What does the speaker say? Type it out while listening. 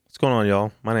going on,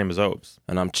 y'all? My name is Opes.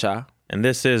 And I'm Cha. And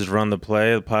this is Run the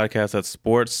Play, the podcast that's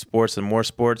sports, and more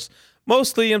sports.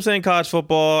 Mostly, I'm saying college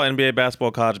football, NBA basketball,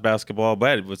 college basketball.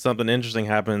 But if something interesting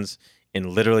happens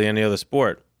in literally any other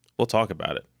sport, we'll talk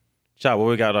about it. Cha, what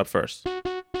we got up first?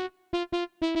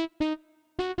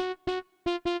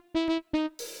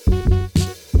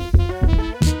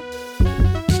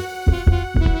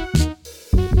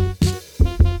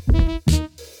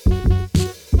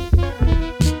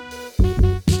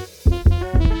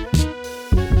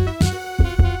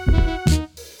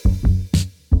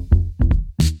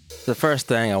 The first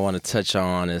thing I want to touch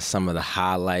on is some of the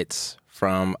highlights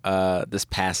from this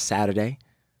past Saturday.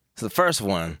 So the first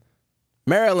one,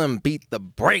 Maryland beat the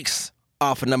brakes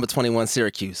off of number 21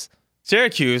 Syracuse.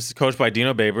 Syracuse, coached by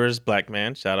Dino Babers, black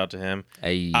man. Shout out to him.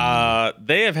 Hey.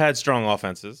 They have had strong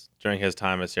offenses during his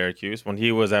time at Syracuse. When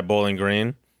he was at Bowling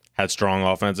Green, had strong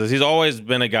offenses. He's always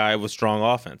been a guy with strong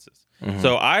offenses. Mm-hmm.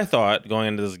 So I thought going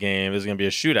into this game, it was going to be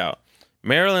a shootout.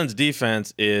 Maryland's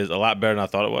defense is a lot better than I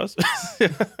thought it was.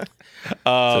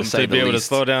 To be able to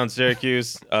slow down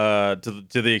Syracuse to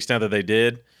the extent that they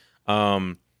did.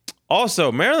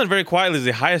 Also, Maryland very quietly is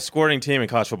the highest scoring team in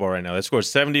college football right now. They scored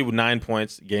 79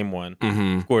 points game one,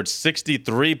 scored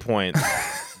 63 points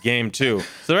game two.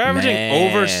 So they're averaging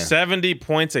over 70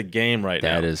 points a game right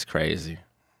now. That is crazy.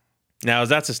 Now, is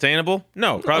that sustainable?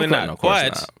 No, probably not. No, of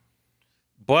course not.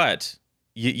 But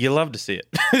you love to see it.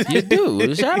 You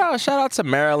do. Shout out to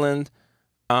Maryland.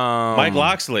 Mike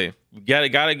Locksley got it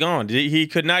going. He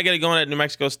could not get it going at New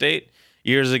Mexico State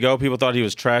years ago. People thought he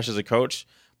was trash as a coach,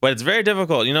 but it's very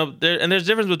difficult. You know, there's a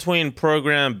difference between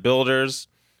program builders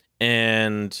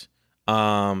and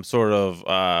sort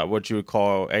of what you would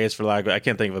call, I guess for lack of, I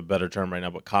can't think of a better term right now,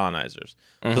 but colonizers.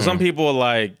 Mm-hmm. So some people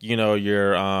like, you know,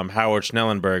 your Howard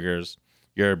Schnellenbergers,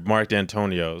 your Mark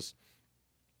D'Antonios,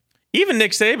 even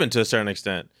Nick Saban to a certain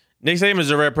extent. Nick Saban is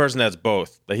a rare person that's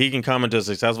both. That he can come into a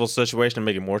successful situation and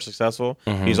make it more successful.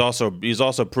 Mm-hmm. He's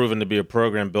also proven to be a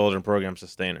program builder and program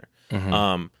sustainer.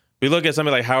 Mm-hmm. We look at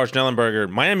somebody like Howard Schnellenberger.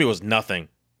 Miami was nothing.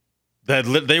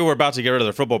 They were about to get rid of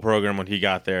their football program when he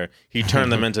got there. He turned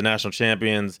them into national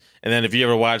champions. And then if you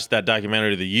ever watched that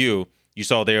documentary, The U, you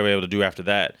saw what they were able to do after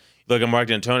that. Look at Mark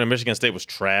D'Antoni. Michigan State was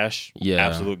trash. Yeah.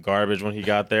 Absolute garbage when he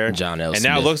got there. John L. And Smith.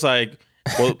 Now it looks like,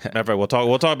 well, matter of fact,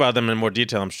 we'll talk about them in more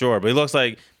detail, I'm sure. But it looks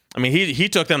like, I mean, he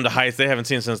took them to heights they haven't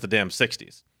seen since the damn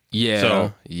 60s.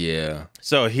 Yeah.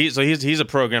 So he's a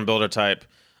program builder type.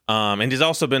 And he's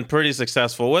also been pretty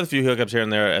successful with a few hiccups here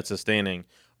and there at sustaining.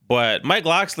 But Mike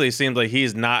Locksley seems like he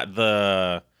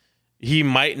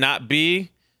might not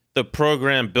be the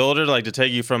program builder, like to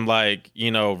take you from like, you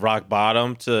know, rock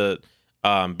bottom to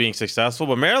being successful.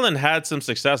 But Maryland had some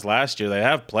success last year. They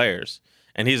have players,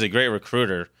 and he's a great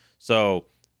recruiter. So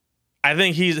I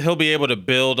think he'll be able to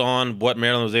build on what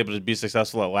Maryland was able to be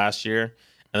successful at last year.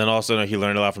 And then also he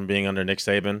learned a lot from being under Nick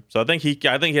Saban. So I think he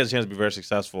has a chance to be very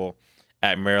successful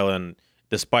at Maryland,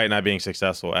 despite not being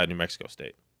successful at New Mexico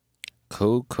State.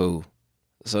 Cool.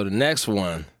 So the next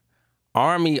one,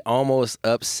 Army almost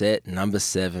upset number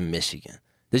 7 Michigan.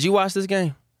 Did you watch this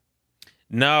game?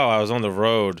 No, I was on the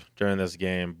road during this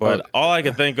game, but all I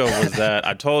could think of was that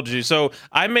I told you. So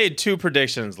I made 2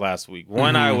 predictions last week.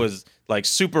 One I was like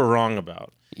super wrong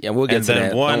about. Yeah, we'll get to that.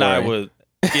 And then one I was,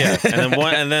 yeah, and then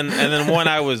one, and then one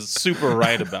I was super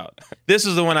right about. This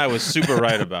is the one I was super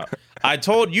right about. I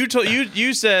told you,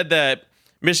 you said that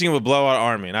Michigan would blow out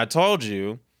Army, and I told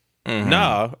you,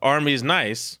 no, Army's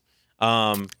nice.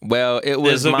 Well, it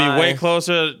was this will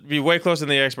be way closer than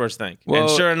the experts think. Well,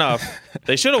 and sure enough,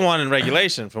 they should have won in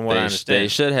regulation, from what I understand. They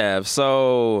should have.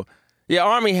 So, yeah,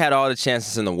 Army had all the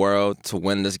chances in the world to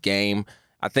win this game.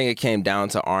 I think it came down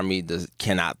to Army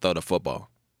cannot throw the football.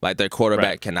 Like, their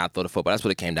quarterback cannot throw the football. That's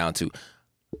what it came down to.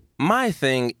 My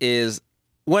thing is,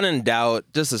 when in doubt,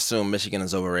 just assume Michigan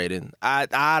is overrated. I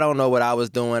don't know what I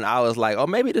was doing. I was like, oh,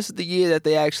 maybe this is the year that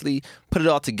they actually put it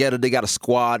all together. They got a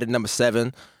squad at number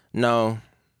 7. No,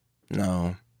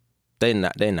 they're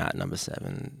not number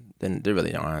 7. They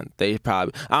really aren't. They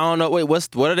probably, I don't know. Wait,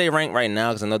 what are they ranked right now?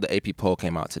 Because I know the AP poll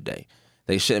came out today.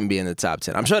 They shouldn't be in the top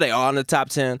 10. I'm sure they are in the top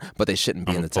 10, but they shouldn't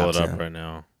be in the top 10. Pull it up right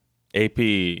now.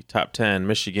 AP top 10.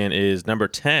 Michigan is number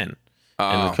 10.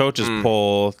 In the coaches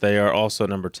poll, they are also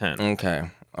number 10.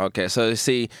 Okay. So you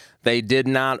see, they did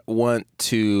not want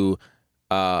to,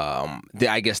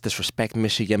 I guess, disrespect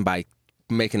Michigan by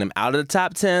making them out of the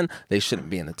top 10. They shouldn't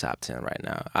be in the top 10 right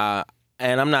now.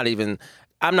 And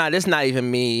it's not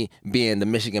even me being the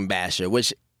Michigan basher,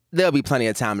 which there'll be plenty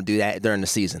of time to do that during the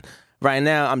season. Right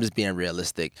now, I'm just being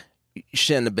realistic. You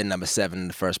shouldn't have been number 7 in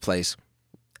the first place.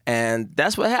 And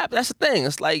that's what happened. That's the thing.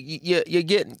 It's like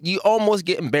you almost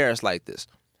get embarrassed like this.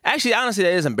 Actually, honestly,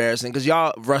 that is embarrassing because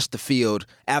y'all rushed the field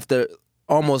after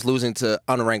almost losing to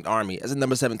unranked Army as the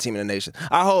number 7 team in the nation.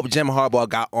 I hope Jim Harbaugh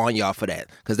got on y'all for that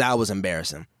because that was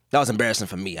embarrassing. That was embarrassing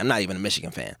for me. I'm not even a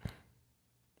Michigan fan.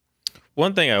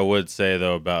 One thing I would say,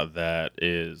 though, about that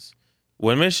is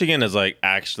when Michigan is like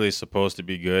actually supposed to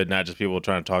be good, not just people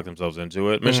trying to talk themselves into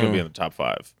it, Michigan will be in the top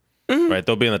 5. Right?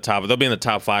 They'll be in the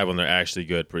top 5 when they're actually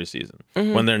good preseason.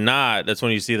 When they're not, that's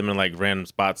when you see them in like random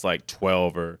spots like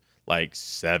 12 or like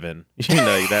 7. You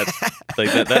know,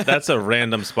 that's a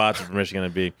random spot for Michigan to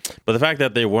be. But the fact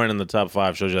that they weren't in the top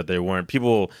 5 shows you that they weren't.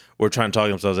 People were trying to talk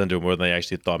themselves into it more than they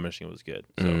actually thought Michigan was good.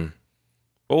 So,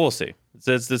 but we'll see.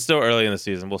 It's still early in the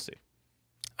season. We'll see.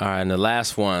 All right, and the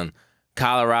last one,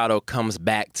 Colorado comes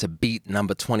back to beat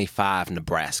number 25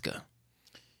 Nebraska.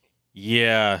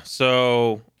 Yeah,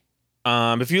 so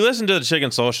if you listen to the Chicken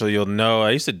Social, you'll know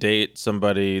I used to date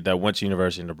somebody that went to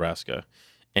University of Nebraska.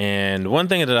 And one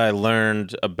thing that I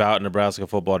learned about Nebraska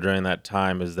football during that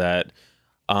time is that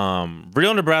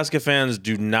real Nebraska fans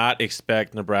do not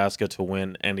expect Nebraska to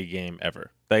win any game ever.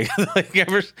 Like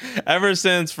ever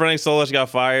since Frank Solich got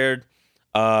fired,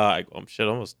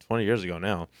 almost 20 years ago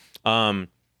now. And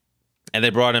they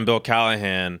brought in Bill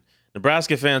Callahan.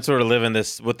 Nebraska fans sort of live in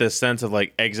with this sense of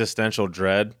like existential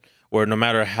dread, where no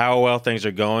matter how well things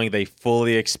are going, they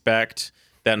fully expect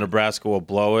that Nebraska will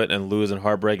blow it and lose in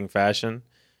heartbreaking fashion.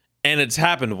 And it's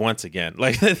happened once again.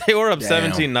 Like they were up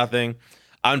 17-0.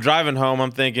 I'm driving home.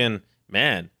 I'm thinking,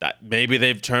 man, maybe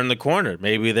they've turned the corner.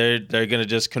 Maybe they're gonna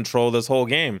just control this whole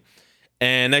game.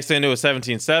 And next thing I knew, it was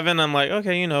 17-7. I'm like,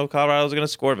 okay, Colorado's going to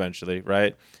score eventually,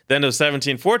 right? Then it was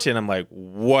 17-14. I'm like,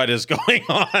 what is going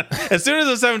on? As soon as it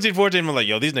was 17-14, I'm like,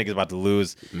 yo, these niggas about to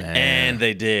lose. Man. And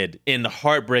they did in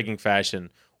heartbreaking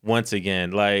fashion once again.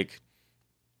 Like,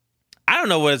 I don't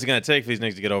know what it's going to take for these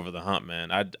niggas to get over the hump, man.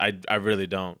 I really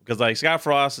don't. Because, like, Scott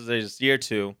Frost is just year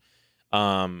 2.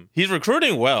 He's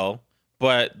recruiting well,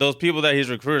 but those people that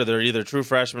he's recruited, they're either true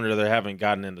freshmen or they haven't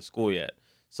gotten into school yet.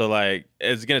 So, like,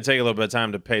 it's going to take a little bit of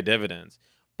time to pay dividends.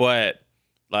 But,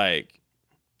 like,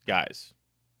 guys,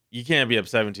 you can't be up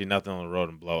 17-0 on the road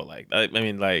and blow it. Like, I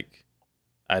mean, like,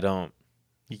 I don't.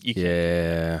 You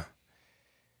can't.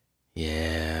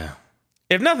 Yeah.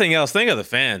 If nothing else, think of the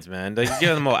fans, man. They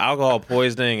give them all alcohol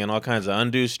poisoning and all kinds of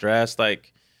undue stress.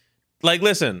 Like,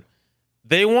 listen,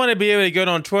 they want to be able to go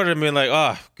on Twitter and be like,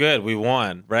 oh, good, we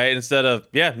won, right? Instead of,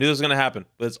 knew this was going to happen.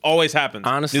 But it's always happens.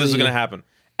 Honestly, knew this was going to happen.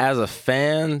 As a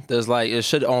fan, it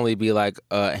should only be like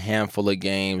a handful of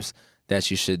games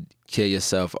that you should kill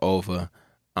yourself over.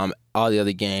 All the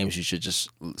other games you should just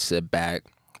sit back,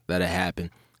 let it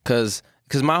happen. Cause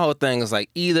my whole thing is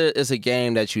like either it's a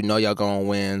game that y'all gonna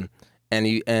win,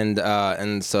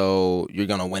 and so you're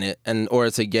gonna win it, or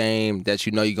it's a game that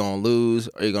you're gonna lose,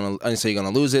 or you're gonna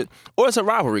lose it, or it's a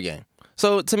rivalry game.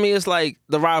 So to me, it's like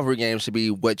the rivalry game should be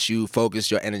what you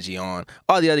focus your energy on.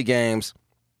 All the other games,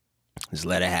 just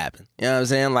let it happen. You know what I'm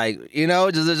saying? Like,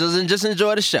 just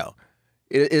enjoy the show.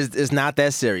 It's not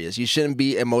that serious. You shouldn't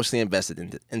be emotionally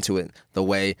invested into it the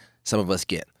way some of us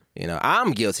get.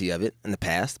 I'm guilty of it in the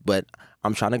past, but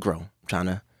I'm trying to grow.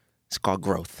 It's called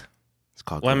growth.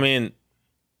 Well, I mean,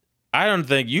 I don't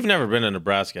think you've never been to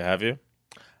Nebraska, have you?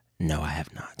 No, I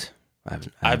have not.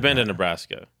 I've been to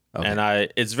Nebraska, okay. And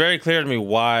it's very clear to me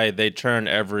why they turn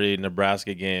every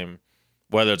Nebraska game,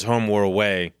 whether it's home or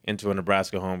away, into a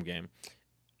Nebraska home game.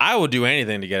 I would do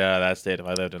anything to get out of that state if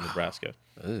I lived in Nebraska.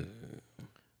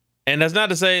 And that's not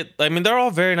to say, I mean, they're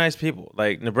all very nice people.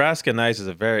 Like, Nebraska nice is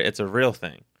it's a real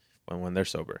thing when they're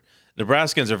sober.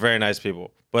 Nebraskans are very nice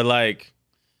people. But, like,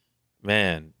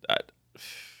 man,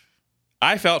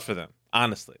 I felt for them,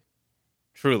 honestly,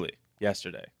 truly,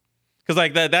 yesterday. Because,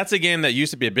 like, that's a game that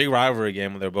used to be a big rivalry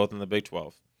game when they were both in the Big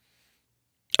 12.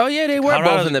 Oh, yeah, they were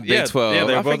both in the Big 12. Yeah,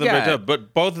 they were both in the Big 12.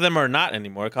 But both of them are not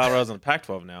anymore. Colorado's in the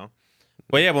Pac-12 now.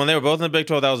 But, yeah, when they were both in the Big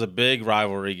 12, that was a big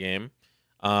rivalry game.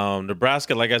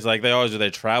 Nebraska, like they always do,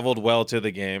 they traveled well to the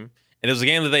game. And it was a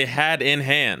game that they had in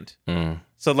hand.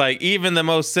 So, like, even the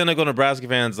most cynical Nebraska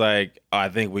fans, like, oh, I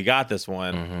think we got this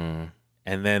one. Mm-hmm.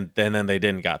 And then they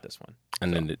didn't got this one.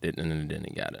 And then they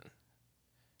didn't got it.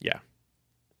 Yeah.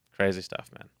 Crazy stuff,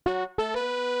 man.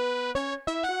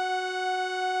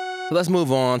 So let's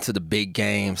move on to the big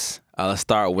games. Let's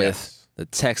start with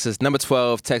the number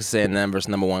 12, Texas A&M versus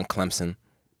number 1, Clemson.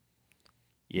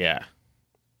 Yeah.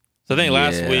 So I think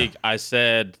last week I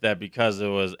said that because it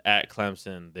was at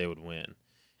Clemson, they would win.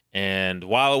 And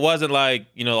while it wasn't like,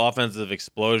 offensive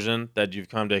explosion that you've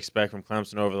come to expect from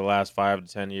Clemson over the last 5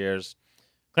 to 10 years,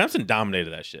 Clemson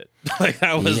dominated that shit. Like,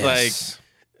 that was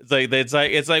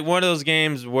it's like one of those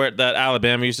games that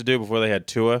Alabama used to do before they had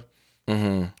Tua,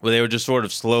 Mm-hmm. where they would just sort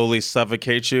of slowly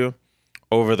suffocate you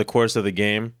over the course of the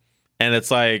game. And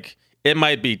it's like, it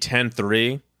might be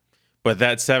 10-3, but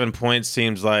that 7 points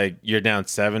seems like you're down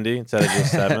 70 instead of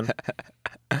just 7.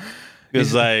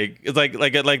 Because it's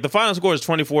like the final score is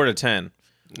 24-10.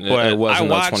 But it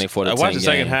wasn't I a 24-10 I watched the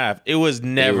second game. half. It was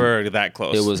never that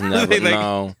close. It was never, Like,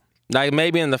 no. Like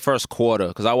maybe in the first quarter,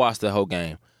 because I watched the whole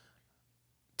game.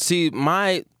 See,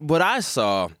 what I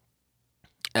saw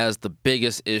as the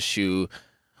biggest issue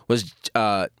was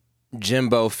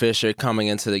Jimbo Fisher coming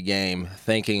into the game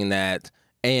thinking that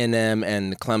A&M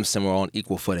and Clemson were on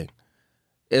equal footing.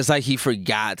 It's like he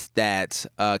forgot that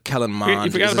Kellen Mond he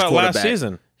forgot is his about quarterback. last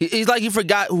season. He's like he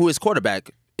forgot who his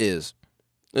quarterback is.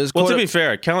 Well, to be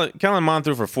fair, Kellen Mond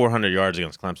threw for 400 yards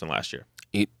against Clemson last year.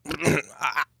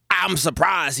 I'm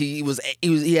surprised he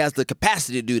has the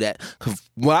capacity to do that. 'Cause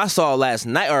what I saw last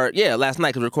night,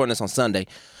 because we're recording this on Sunday,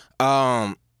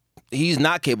 he's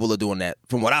not capable of doing that.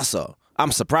 From what I saw,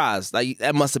 I'm surprised. Like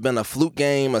that must have been a fluke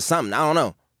game or something. I don't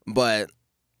know, but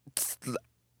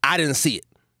I didn't see it.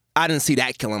 I didn't see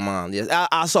that killing Mond.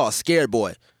 I saw a scared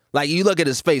boy. Like you look at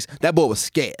his face, that boy was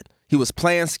scared. He was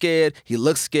playing scared. He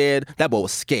looked scared. That boy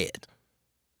was scared.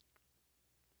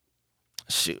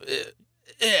 Shoot.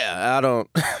 Yeah, I don't.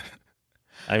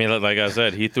 I mean, like I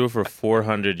said, he threw for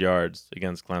 400 yards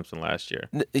against Clemson last year.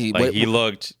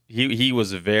 He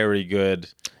was very good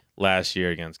last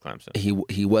year against Clemson.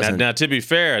 He wasn't. Now, to be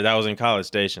fair, that was in College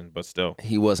Station, but still,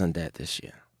 he wasn't that this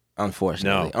year.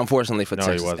 Unfortunately, unfortunately for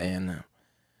Texas A&M.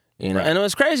 You know, right. And it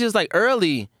was crazy. It's like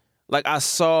early, like I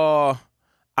saw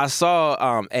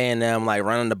A&M like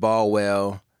running the ball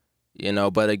well, you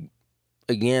know. But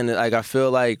again, like I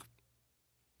feel like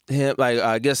him, like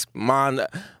I guess Mond,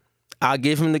 I'll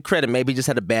give him the credit. Maybe he just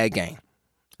had a bad game.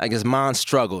 I guess Mond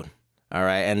struggled. All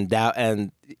right,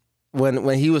 and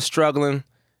when he was struggling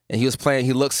and he was playing,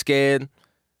 he looked scared.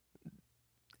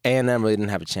 A&M really didn't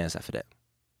have a chance after that.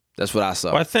 That's what I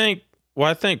saw. Well,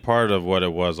 I think part of what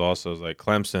it was also is like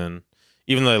Clemson,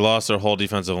 even though they lost their whole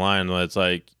defensive line, it's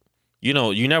like, you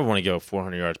know, you never want to go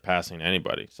 400 yards passing to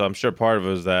anybody. So I'm sure part of it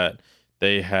was that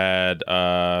they had,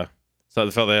 so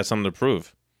they felt they had something to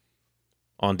prove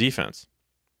on defense.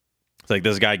 It's like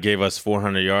this guy gave us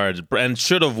 400 yards and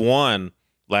should have won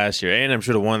last year. A&M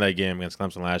should have won that game against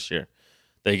Clemson last year.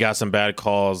 They got some bad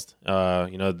calls,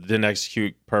 didn't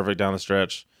execute perfect down the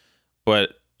stretch.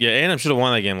 But yeah, A&M should have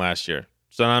won that game last year.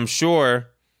 So I'm sure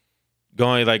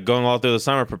going all through the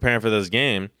summer preparing for this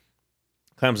game,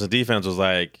 Clemson's defense was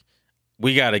like,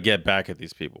 we got to get back at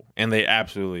these people. And they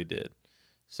absolutely did.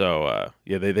 So,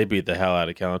 they beat the hell out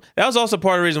of Kellen. That was also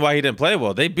part of the reason why he didn't play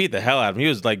well. They beat the hell out of him. He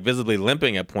was like visibly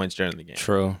limping at points during the game.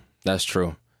 True. That's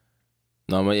true.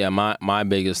 No, but yeah, my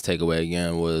biggest takeaway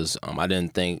again was I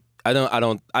didn't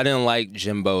like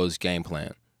Jimbo's game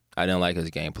plan. I didn't like his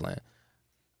game plan.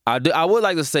 I would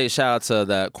like to say shout out to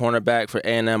that cornerback for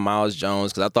A&M, Miles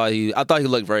Jones, because I thought he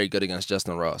looked very good against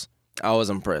Justin Ross. I was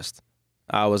impressed.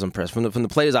 From the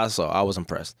plays I saw. I was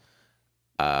impressed.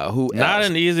 Who not else?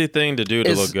 An easy thing to do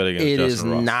to look good against Justin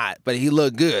Ross. It is not, but he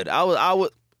looked good.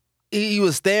 He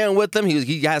was staying with them.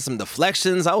 He got some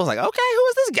deflections. I was like, okay, who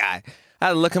is this guy? I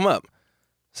had to look him up.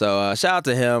 So shout out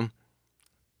to him.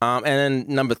 And then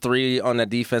number 3 on the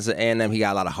defense at A&M, he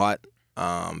got a lot of heart.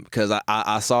 Because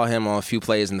I saw him on a few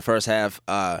plays in the first half.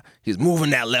 He's moving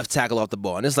that left tackle off the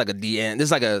ball, and this is like a DN. This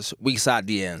is like a weak side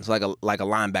DN. It's like a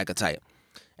linebacker type.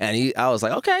 And I was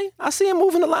like, okay, I see him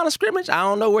moving the line of scrimmage. I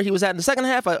don't know where he was at in the second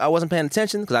half. I wasn't paying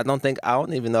attention because I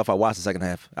don't even know if I watched the second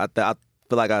half. I feel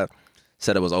like I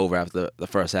said it was over after the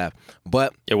first half,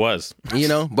 but it was. But you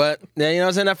know what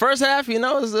I'm saying, that first half, it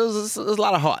was a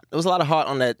lot of heart. It was a lot of heart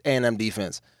on that A&M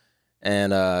defense,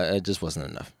 and it just wasn't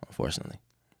enough, unfortunately.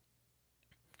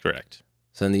 Correct.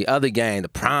 So in the other game, the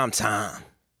primetime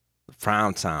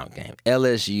game,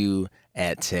 LSU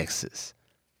at Texas.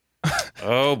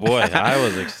 Oh boy, I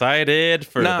was excited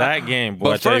for that game.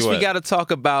 Boy, but first we got to talk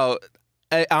about.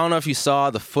 I don't know if you saw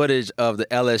the footage of the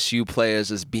LSU players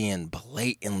just being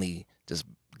blatantly just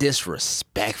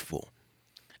disrespectful.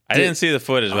 I didn't see the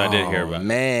footage, but I did hear about it.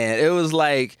 Man, it was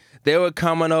like they were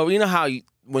coming over. You know how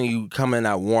when you come in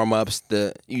at warm-ups,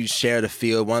 you share the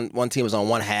field. One team was on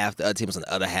one half, the other team was on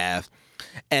the other half.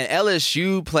 And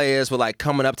LSU players were like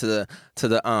coming up to the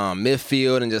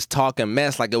midfield and just talking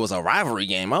mess like it was a rivalry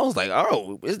game. I was like,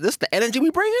 oh, is this the energy we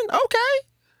bring in? Okay,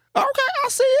 I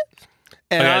see it.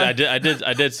 And I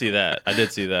did see that. I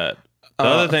did see that. The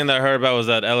other thing that I heard about was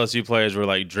that LSU players were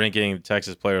like drinking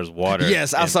Texas players' water.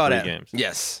 Yes, I saw that. Games.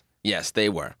 Yes, they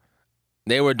were.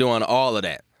 They were doing all of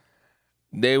that.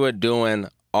 And they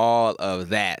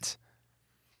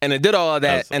did all of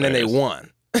that, and then they won.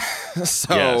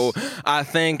 So Yes. I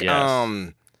think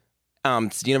Yes.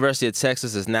 University of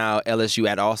Texas is now LSU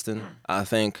at Austin. I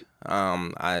think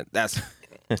that's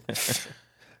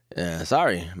yeah.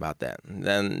 Sorry about that.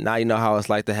 Then now you know how it's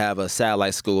like to have a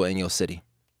satellite school in your city.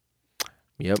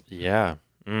 Yep. Yeah.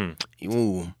 Mm.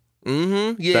 Ooh.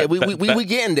 Mm-hmm. Yeah. We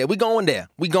getting there. We going there.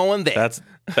 We going there.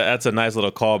 That's a nice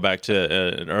little callback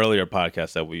to an earlier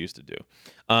podcast that we used to do.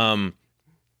 One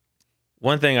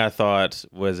thing I thought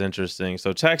was interesting.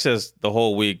 So Texas, the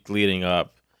whole week leading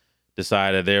up,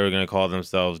 decided they were going to call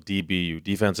themselves DBU,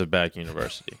 Defensive Back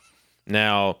University.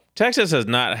 Now, Texas has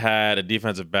not had a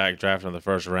defensive back drafted in the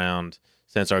first round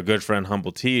since our good friend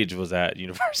Humble Teej was at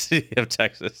University of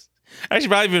Texas. Actually,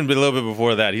 probably even a little bit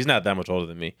before that. He's not that much older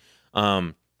than me.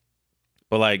 But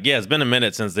like, yeah, it's been a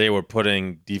minute since they were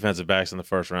putting defensive backs in the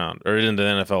first round or into the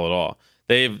NFL at all.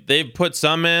 They've put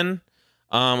some in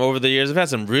over the years. They've had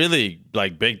some really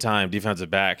like big time defensive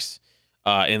backs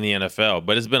in the NFL,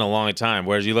 but it's been a long time.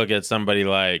 Whereas you look at somebody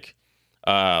like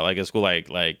a school like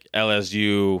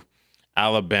LSU,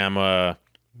 Alabama,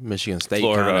 Michigan State,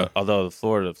 Florida. kinda. Although the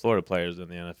Florida players in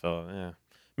the NFL, yeah.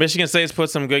 Michigan State's put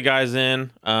some good guys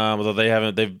in, although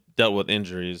they've dealt with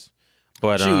injuries.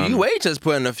 But UH has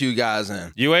put in a few guys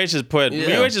in. UH has put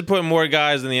more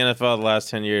guys in the NFL the last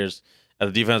 10 years at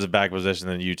the defensive back position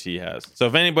than UT has. So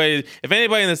if anybody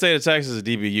in the state of Texas is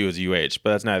DBU, it's UH,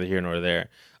 but that's neither here nor there.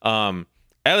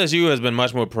 LSU has been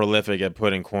much more prolific at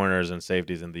putting corners and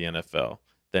safeties in the NFL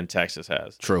than Texas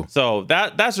has. True. So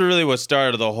that's really what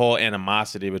started the whole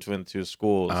animosity between the two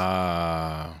schools.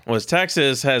 Was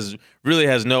Texas has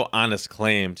no honest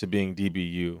claim to being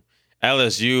DBU.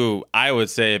 LSU, I would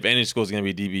say, if any school is going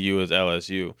to be DBU, is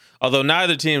LSU. Although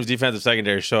neither team's defensive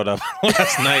secondary showed up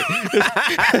last night.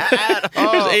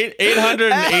 There's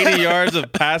 880 yards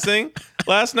of passing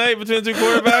last night between the two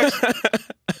quarterbacks.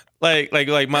 Like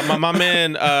my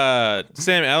man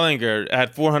Sam Ehlinger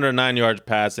had 409 yards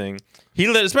passing. He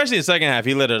lit, especially in the second half,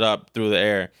 he lit it up through the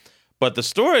air. But the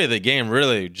story of the game,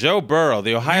 really, Joe Burrow,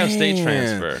 the Ohio State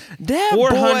transfer,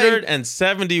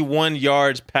 471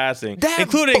 yards passing,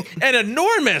 including an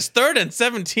enormous 3rd and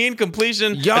 17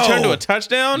 completion, a turn to a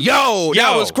touchdown.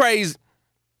 That was crazy.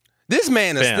 This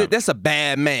man that's a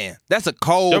bad man. That's a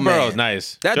cold man. Joe Burrow's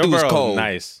nice. That Joe dude's Burrow's cold.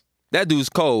 Nice. That dude's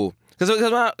cold. Because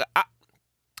I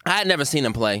had never seen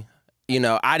him play. You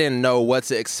know, I didn't know what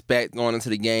to expect going into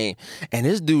the game, and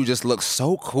this dude just looked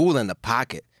so cool in the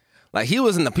pocket. Like he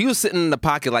was sitting in the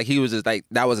pocket like he was just like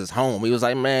that was his home. He was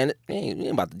like, man, you ain't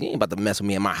about to mess with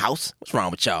me in my house. What's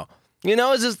wrong with y'all? You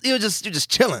know, you're just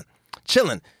chilling.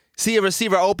 See a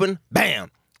receiver open, bam.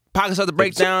 Pocket start to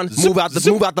break down, move out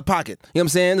the pocket. You know what I'm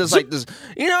saying? Just like this,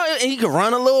 you know, and he could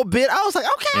run a little bit. I was like,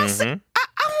 okay, I'm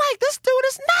like, this dude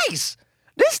is nice.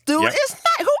 This dude is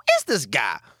nice. Who is this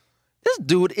guy? This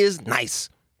dude is nice.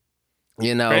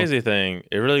 You know, crazy thing.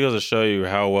 It really goes to show you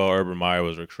how well Urban Meyer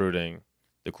was recruiting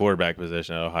the quarterback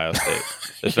position at Ohio State.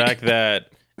 The fact that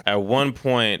at one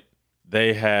point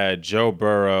they had Joe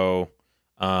Burrow,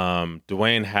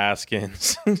 Dwayne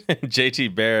Haskins, and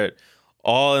JT Barrett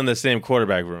all in the same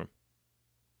quarterback room.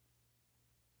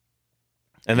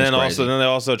 And then they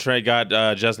also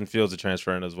got Justin Fields to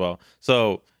transfer in as well.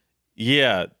 So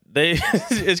yeah,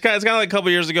 it's kind of like a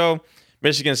couple years ago,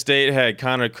 Michigan State had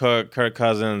Connor Cook, Kirk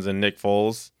Cousins, and Nick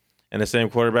Foles in the same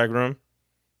quarterback room.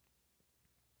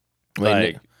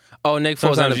 Nick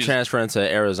Foles ended up transferring to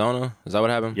Arizona. Is that what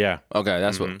happened? Yeah. Okay,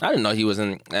 that's what I didn't know he was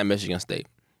at Michigan State.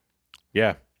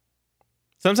 Yeah.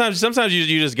 Sometimes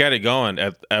you just get it going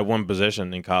at one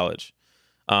position in college.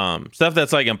 Stuff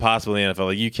that's like impossible in the NFL.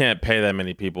 Like you can't pay that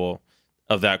many people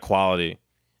of that quality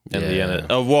in the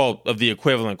NFL. Of the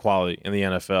equivalent quality in the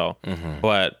NFL. Mm-hmm.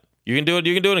 But you can do it.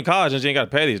 You can do it in college, and you ain't got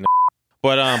to pay these.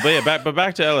 But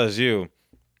back to LSU.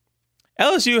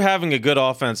 LSU having a good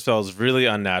offense feels really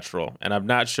unnatural, and I'm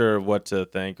not sure what to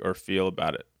think or feel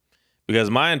about it. Because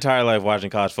my entire life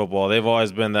watching college football, they've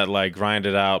always been that like grind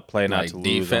it out, play not to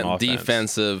lose on offense.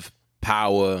 Defensive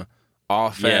power,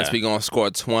 offense, we're going to score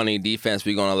 20, defense,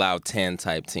 we're going to allow 10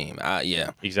 type team.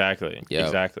 Yeah. Exactly. Yep.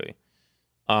 Exactly.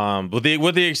 With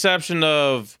the exception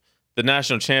of the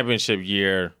national championship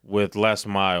year with Les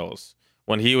Miles,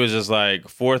 when he was just like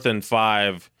 4th and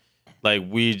 5, like,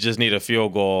 we just need a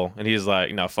field goal. And he's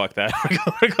like, no, fuck that.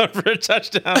 We're going for a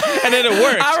touchdown. And then it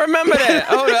worked. I remember that.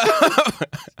 Hold up.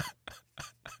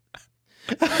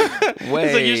 Wait.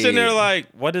 It's like you're sitting there like,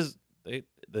 what is...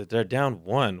 They're down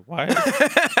 1. Why?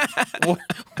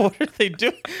 What are they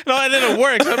doing? No, and then it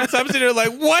works. I'm sitting there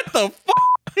like, what the fuck?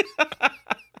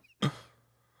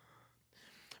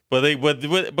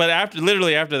 But after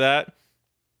that,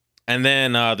 and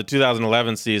then the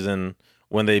 2011 season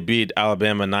when they beat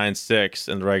Alabama 9-6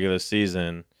 in the regular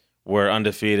season, were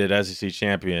undefeated SEC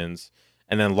champions,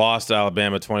 and then lost to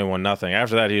Alabama 21-0.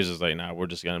 After that, he was just like, "Nah,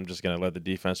 I'm just gonna let the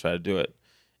defense try to do it."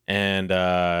 And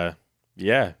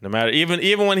yeah, no matter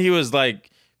even when he was like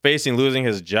facing losing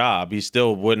his job, he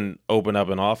still wouldn't open up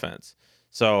an offense.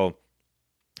 So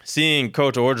seeing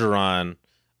Coach Orgeron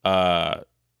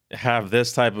have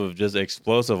this type of just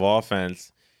explosive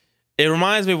offense, it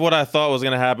reminds me of what I thought was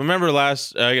going to happen. Remember I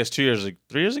guess 3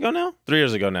 years ago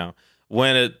now,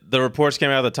 when the reports came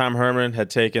out that Tom Herman had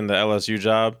taken the LSU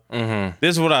job. Mm-hmm.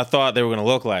 This is what I thought they were going to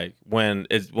look like when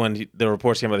the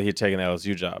reports came out that he'd taken the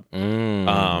LSU job.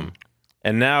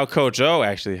 And now Coach O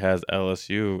actually has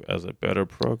LSU as a better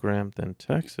program than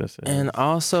Texas is. And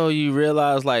also you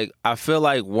realize, like, I feel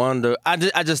like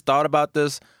I just thought about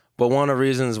this, but one of the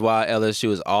reasons why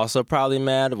LSU is also probably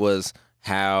mad was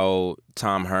how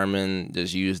Tom Herman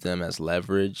just used them as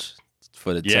leverage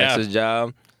for the Texas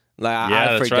job. Like,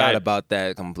 I forgot about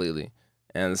that completely.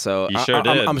 And so sure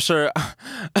did. I'm sure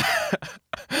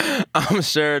I'm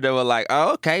sure they were like,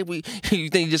 "Oh, okay, you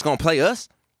think you're just gonna play us?"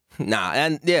 Nah,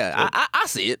 and I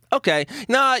see it. Okay,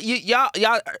 nah,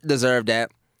 y'all deserve that.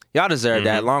 Y'all deserve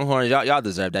that. Longhorns, y'all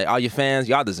deserve that. All your fans,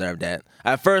 y'all deserve that.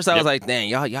 At first, I was like, "Dang,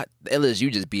 y'all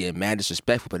LSU just being mad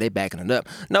disrespectful," but they backing it up.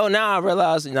 No, now I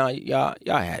realize, y'all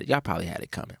probably had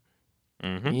it coming.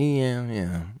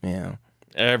 Yeah.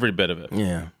 Every bit of it.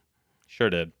 Yeah, sure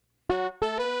did.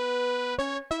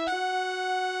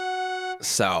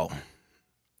 So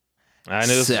I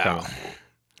knew this was coming.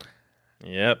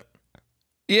 Yep.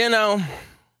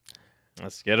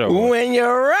 Let's get over when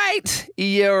you're right,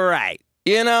 you're right.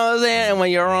 You know what I'm saying? And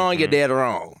when you're wrong, you're dead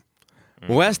wrong.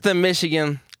 Western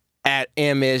Michigan at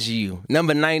MSU.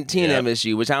 Number 19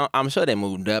 MSU, which I'm sure they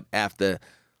moved up after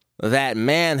that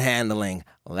manhandling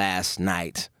last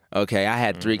night. Okay, I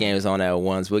had 3 games on at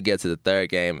once. We'll get to the 3rd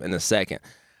game in a second.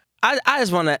 I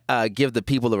just want to give the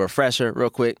people a refresher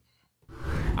real quick.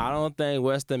 I don't think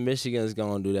Western Michigan is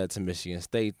going to do that to Michigan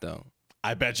State, though.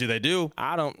 I bet you they do.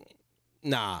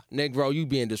 Nah, Negro, you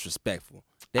being disrespectful.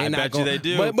 I bet you they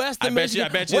do. I bet you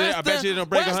they don't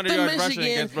break 100 yards rushing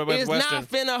against Western. It's not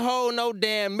finna hold no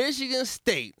damn Michigan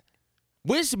State.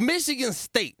 Which Michigan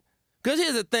State? Because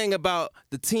here's the thing about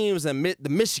the teams and the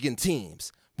Michigan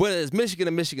teams, whether it's Michigan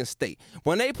or Michigan State.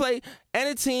 When they play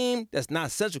any team that's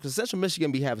not Central, because Central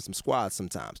Michigan be having some squads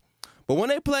sometimes. But when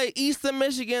they play Eastern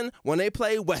Michigan, when they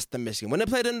play Western Michigan, when they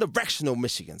play them directional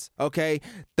Michigans, okay,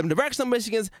 them directional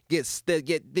Michigans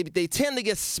they tend to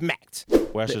get smacked.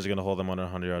 Western's gonna hold them under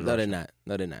 100 yards. No, they're not.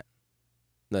 No, they're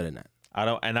not. I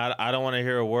don't want to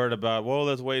hear a word about. Well,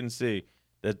 let's wait and see.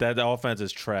 That offense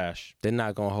is trash. They're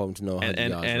not gonna hold them to no 100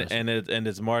 yards. And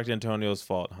it's Mark Antonio's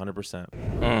fault,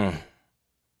 100%.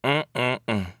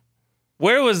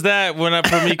 Where was that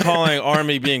for me calling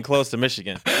Army being close to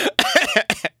Michigan?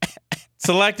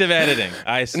 Selective editing.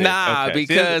 I see. Nah, okay.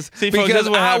 because folks, this is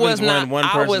what happens when one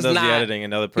person does the editing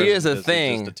and another person Here's the does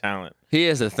thing. just the talent.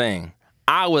 Here's the thing.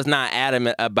 I was not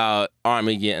adamant about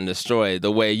Army getting destroyed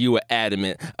the way you were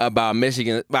adamant about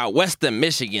Western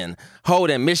Michigan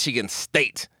holding Michigan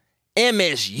State,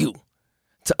 MSU,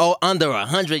 to under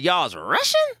 100 yards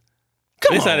rushing.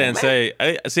 At least I didn't say.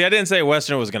 I didn't say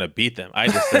Western was going to beat them. I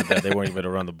just said that they weren't going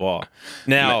to run the ball.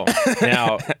 Now,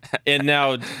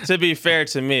 to be fair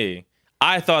to me,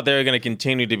 I thought they were going to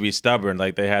continue to be stubborn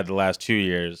like they had the last 2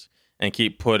 years and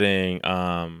keep putting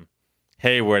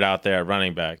Hayward out there at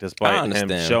running back, despite him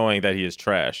showing that he is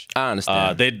trash. I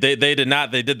understand. They did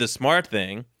not. They did the smart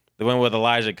thing. They went with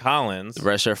Elijah Collins,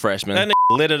 redshirt freshman. That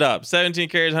lit it up. 17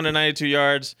 carries, 192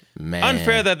 yards. Man,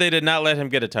 unfair that they did not let him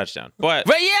get a touchdown. But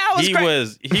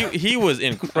he was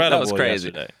incredible. That was crazy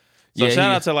yesterday. So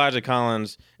shout out to Elijah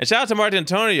Collins and shout out to Mark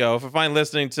Antonio for finally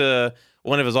listening to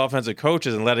one of his offensive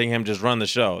coaches and letting him just run the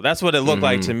show. That's what it looked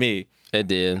like to me. It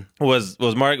did. Was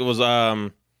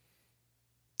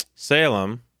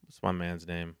Salem. What's my man's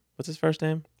name? What's his first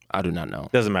name? I do not know.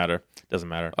 Doesn't matter.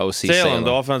 OC Salem,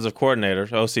 the offensive coordinator,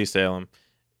 OC Salem.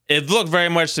 It looked very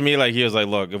much to me like he was like,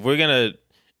 look,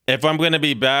 if I'm gonna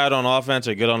be bad on offense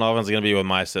or good on offense, it's gonna be with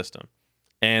my system.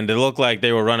 And it looked like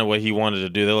they were running what he wanted to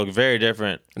do. They looked very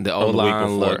different. The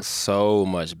O-line looked so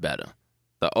much better.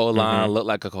 The O-line looked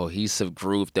like a cohesive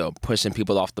group. They were pushing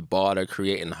people off the ball. They're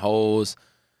creating holes.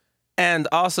 And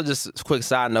also, just a quick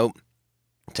side note,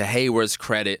 to Hayward's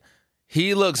credit,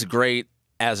 he looks great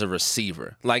as a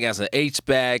receiver. Like as an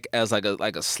H-back, as like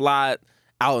a slot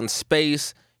out in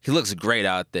space. He looks great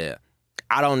out there.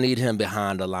 I don't need him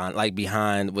behind the line, like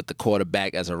behind with the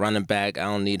quarterback as a running back. I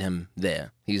don't need him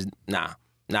there. He's not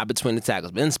between the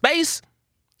tackles. But in space,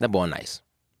 that boy nice.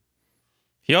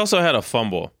 He also had a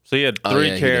fumble. So he had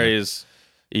 3 carries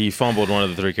He fumbled one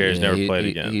of the 3 carries, never played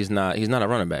again. He's not a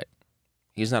running back.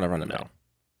 He's not a running back.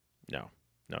 No,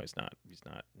 he's not.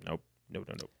 Nope.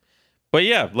 But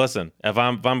yeah, listen, if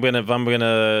I'm gonna, you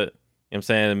know what I'm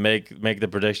saying, make the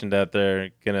prediction that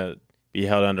they're gonna be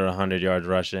held under 100 yards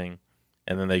rushing,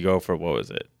 and then they go for what was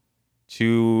it,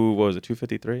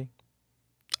 253?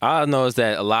 All I know is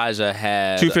that Elijah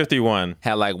had 251,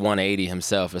 had like 180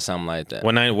 himself or something like that.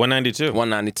 192.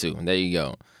 192. There you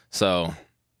go. So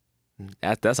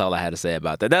that's all I had to say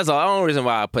about that. That's all. The only reason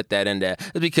why I put that in there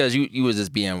is because you was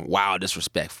just being wild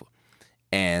disrespectful.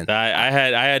 And I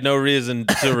had no reason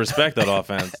to respect that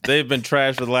offense. They've been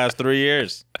trash for the last 3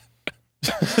 years.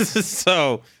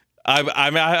 So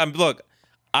look,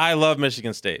 I love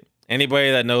Michigan State.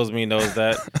 Anybody that knows me knows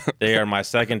that they are my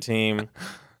second team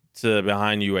to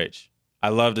behind UH. I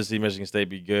love to see Michigan State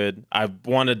be good. I've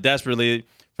wanted desperately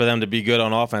for them to be good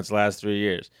on offense the last 3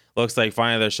 years. Looks like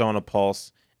finally they're showing a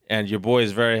pulse, and your boy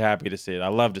is very happy to see it. I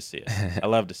love to see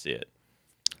it.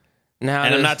 Now,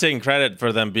 and I'm not taking credit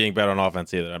for them being better on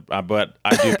offense either, but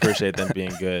I do appreciate them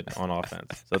being good on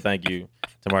offense. So thank you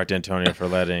to Mark D'Antonio for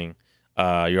letting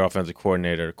your offensive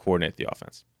coordinator coordinate the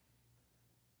offense.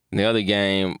 The other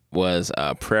game was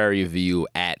Prairie View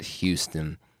at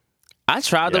Houston. I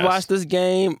tried to watch this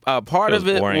game. Part of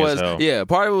it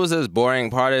was just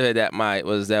boring. Part of it that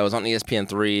was on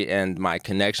ESPN3 and my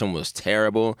connection was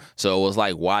terrible. So it was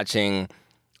like watching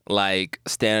like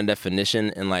standard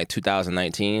definition in like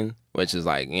 2019, which is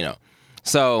like, you know.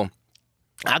 So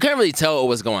I couldn't really tell what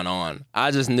was going on.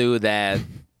 I just knew that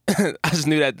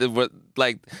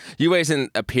like UH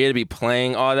didn't appear to be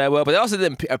playing all that well, but they also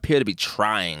didn't appear to be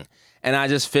trying. And I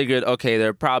just figured, okay,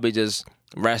 they're probably just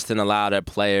resting a lot of their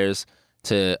players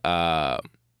to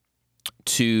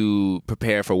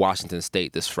Washington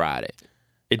State this Friday.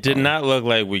 It did not look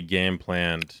like we game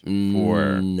planned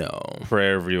for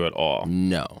Prairie View at all.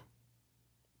 No.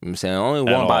 I'm saying only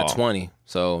won by 20.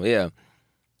 So, yeah.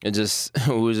 It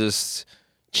was just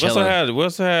chilling. We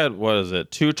also had, what is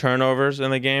it, 2 turnovers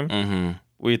in the game? Mm-hmm.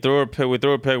 We threw a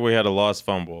pick, we had a lost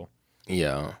fumble.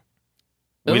 Yeah.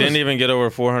 We didn't even get over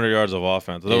 400 yards of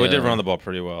offense, although we did run the ball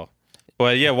pretty well.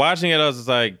 But yeah, watching it, I was just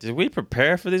like, did we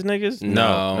prepare for these niggas?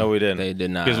 No, we didn't. They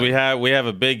did not. Because we have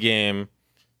a big game,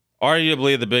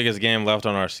 arguably the biggest game left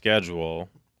on our schedule.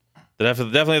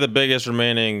 Definitely the biggest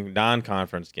remaining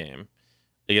non-conference game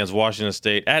against Washington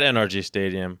State at NRG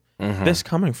Stadium this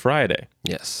coming Friday.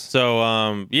 Yes.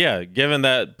 So, given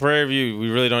that Prairie View,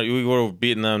 we would have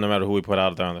beaten them no matter who we put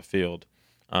out there on the field.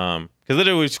 Because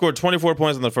literally we scored 24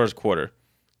 points in the first quarter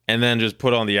and then just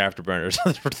put on the afterburners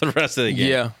for the rest of the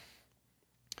game. Yeah.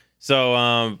 So,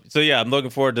 I'm looking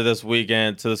forward to this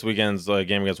weekend's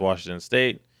game against Washington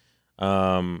State. You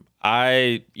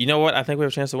know what? I think we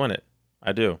have a chance to win it.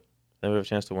 I do. I think we have a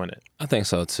chance to win it. I think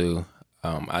so too.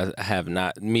 I have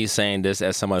not, me saying this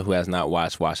as someone who has not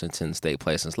watched Washington State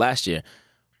play since last year,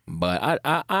 but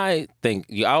I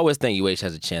always think UH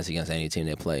has a chance against any team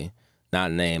they play.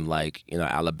 Not named like, you know,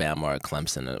 Alabama or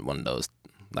Clemson or one of those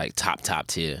like top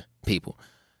tier people.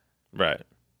 Right.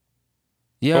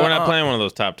 Yeah, but we're not playing one of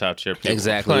those top tier people.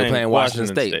 Exactly. We're playing Washington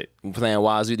State. We're playing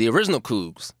Wazoo, the original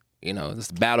Cougs. You know,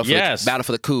 this battle for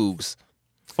the Cougs.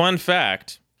 Fun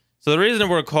fact. So the reason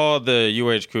we're called the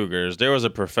UH Cougars, there was a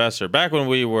professor back when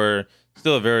we were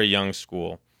still a very young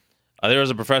school. There was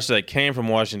a professor that came from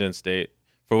Washington State.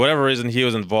 For whatever reason, he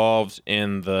was involved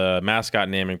in the mascot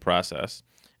naming process.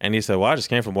 And he said, well, I just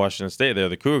came from Washington State. They're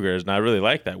the Cougars, and I really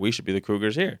like that. We should be the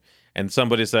Cougars here. And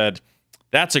somebody said,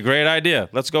 that's a great idea.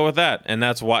 Let's go with that. And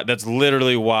that's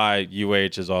literally why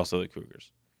UH is also the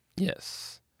Cougars. Yes.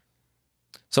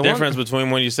 So difference between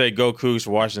when you say go Cougs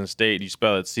for Washington State, you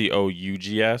spell it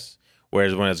COUGS,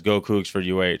 whereas when it's go Cougs for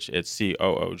UH, it's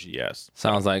COOGS.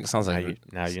 Sounds like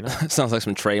now you know. Sounds like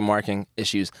some trademarking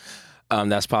issues.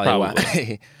 That's probably.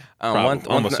 Why.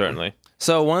 Almost certainly.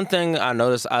 So one thing I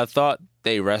noticed, I thought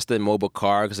they rested Mobile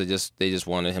Carr because they just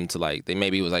wanted him to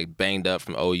maybe he was like banged up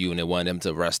from OU and they wanted him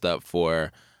to rest up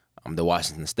for the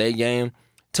Washington State game.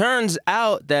 Turns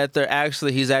out that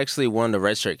he's actually one of the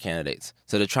redshirt candidates.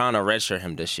 So they're trying to redshirt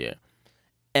him this year.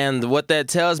 And what that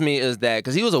tells me is that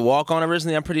because he was a walk-on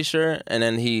originally, I'm pretty sure, and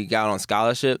then he got on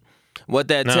scholarship. What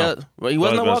that tells he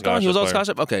wasn't a walk-on. He was on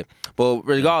scholarship. Okay, but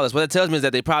regardless, what that tells me is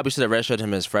that they probably should have redshirted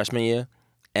him his freshman year,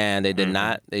 and they did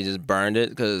not. They just burned it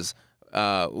because.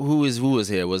 Who was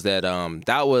here? Was that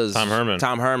that was Tom Herman.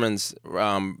 Tom Herman's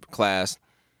class.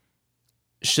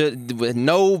 With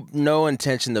no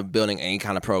intention of building any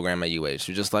kind of program at UH.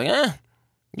 You're just like,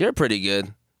 you're pretty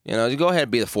good. You know, you go ahead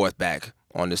and be the fourth back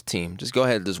on this team. Just go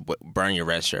ahead and just burn your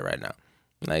red shirt right now.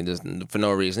 Like just for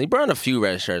no reason. He burned a few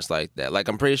red shirts like that. Like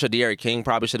I'm pretty sure De'Aaron King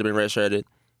probably should have been redshirted.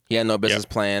 He had no business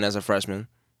playing as a freshman.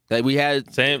 That we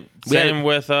had same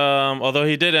with although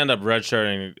he did end up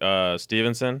redshirting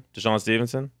Deshaun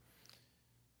Stevenson.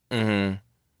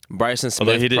 Mm-hmm. Bryson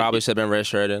Smith probably should have been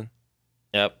redshirted.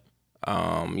 Yep.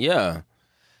 Yeah.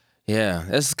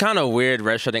 It's kind of weird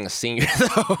redshirting a senior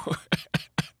though.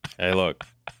 Hey, look,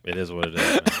 it is what it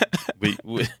is.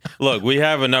 We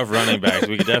have enough running backs.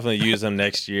 We could definitely use them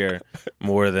next year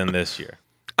more than this year.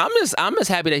 I'm just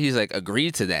happy that he's like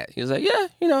agreed to that. He was like, yeah,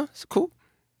 it's cool.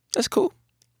 That's cool.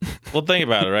 Well, think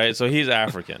about it, right? So he's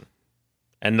African,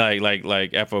 and like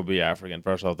FOB African,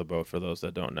 fresh off the boat. For those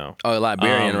that don't know,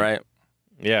 Liberian, right?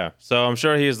 Yeah. So I'm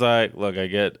sure he's like, look,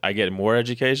 I get more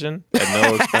education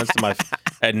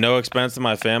at no expense to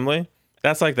my family.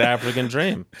 That's like the African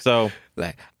dream. So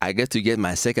like, I get to get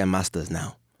my second master's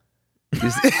now.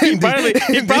 he probably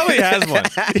has one.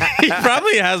 He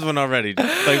probably has one already.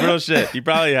 Like real shit. He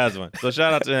probably has one. So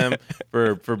shout out to him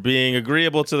for being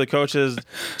agreeable to the coaches,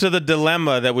 to the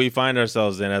dilemma that we find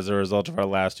ourselves in as a result of our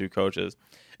last two coaches.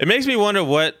 It makes me wonder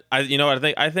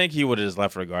I think he would have just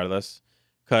left regardless,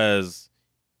 because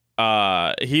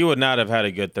he would not have had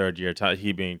a good third year.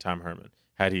 He being Tom Herman,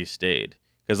 had he stayed.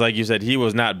 Because like you said, he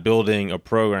was not building a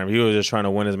program. He was just trying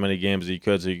to win as many games as he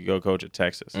could so he could go coach at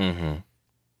Texas. Mm-hmm.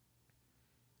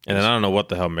 And then I don't know what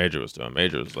the hell Major was doing.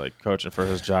 Major was like coaching for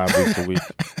his job week to week.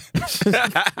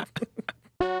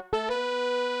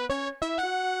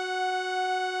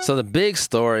 So the big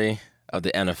story of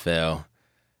the NFL,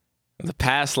 the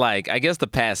past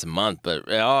month, but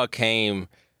it all came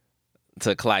to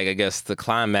the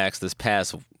climax this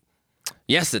past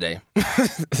yesterday.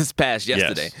 Yes.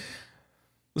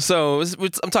 So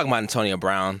I'm talking about Antonio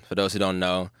Brown, for those who don't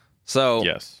know. So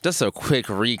just a quick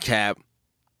recap.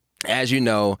 As you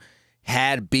know,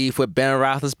 had beef with Ben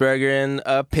Roethlisberger in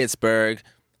Pittsburgh,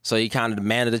 so he kind of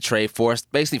demanded a trade,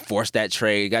 forced that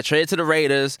trade. Got traded to the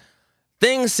Raiders.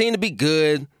 Things seemed to be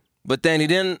good, but then he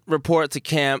didn't report to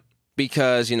camp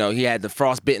because, he had the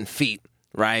frostbitten feet,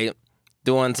 right?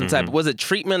 Doing some type of, was it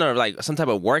treatment or like some type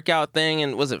of workout thing?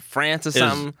 And was it France or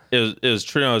something? It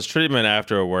was treatment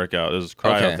after a workout. It was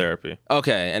cryotherapy.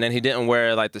 Okay. And then he didn't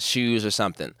wear like the shoes or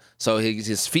something. So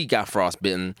his feet got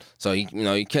frostbitten. So he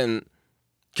couldn't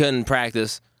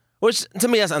practice, which to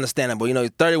me that's understandable.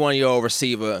 31-year-old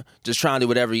receiver just trying to do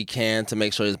whatever he can to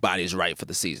make sure his body is right for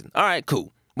the season. All right,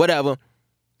 cool. Whatever.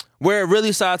 Where it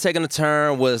really started taking a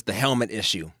turn was the helmet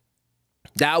issue.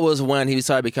 That was when he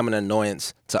started becoming an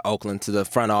annoyance to Oakland, to the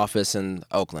front office in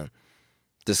Oakland.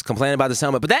 Just complaining about this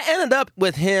helmet. But that ended up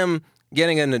with him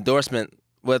getting an endorsement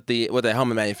with the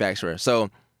helmet manufacturer. So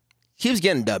he was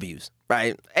getting W's,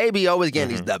 right? AB always getting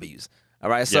these W's. All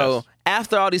right. So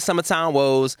after all these summertime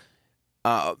woes,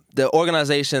 the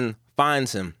organization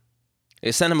finds him.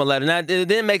 They sent him a letter. Now, it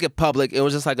didn't make it public. It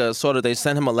was just like they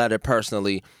sent him a letter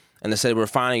personally, and they said, we're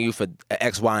fining you for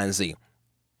X, Y, and Z.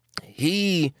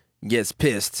 He gets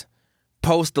pissed,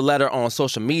 posts the letter on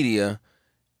social media,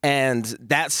 and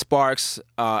that sparks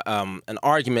an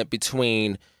argument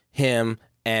between him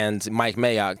and Mike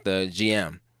Mayock, the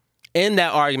GM. In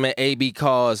that argument, AB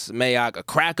calls Mayock a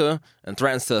cracker and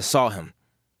threatens to assault him.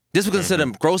 This was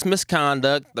considered gross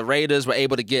misconduct. The Raiders were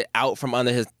able to get out from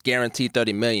under his guaranteed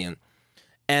 $30 million.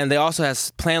 And they also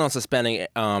plan on suspending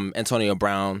Antonio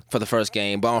Brown for the first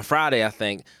game. But on Friday, I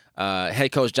think,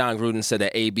 head coach John Gruden said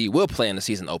that AB will play in the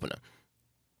season opener.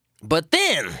 But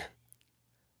then,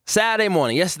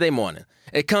 yesterday morning,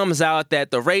 it comes out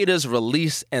that the Raiders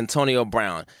released Antonio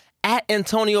Brown at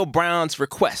Antonio Brown's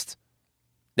request.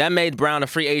 That made Brown a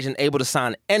free agent able to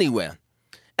sign anywhere.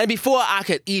 And before I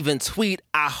could even tweet,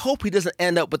 I hope he doesn't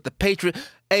end up with the Patriots.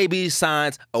 AB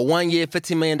signs a 1-year,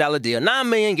 $15 million deal, $9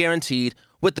 million guaranteed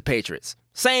with the Patriots.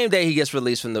 Same day he gets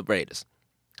released from the Raiders.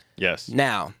 Yes.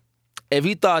 Now, if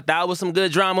you thought that was some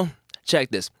good drama, check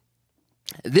this.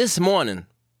 This morning,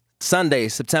 Sunday,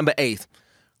 September 8th,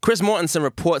 Chris Mortensen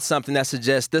reports something that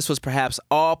suggests this was perhaps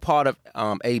all part of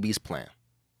AB's plan.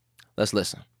 Let's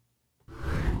listen.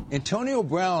 Antonio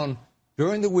Brown,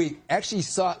 during the week, actually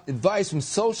sought advice from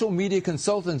social media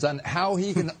consultants on how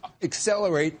he can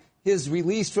accelerate his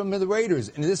release from the Raiders.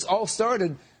 And this all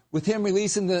started with him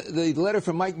releasing the letter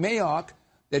from Mike Mayock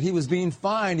that he was being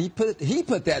fined. He put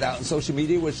that out on social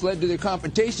media, which led to their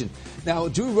confrontation. Now,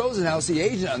 Drew Rosenhaus, the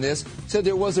agent on this, said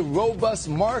there was a robust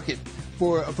market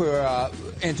for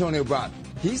Antonio Brown.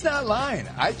 He's not lying.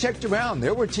 I checked around.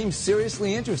 There were teams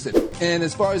seriously interested. And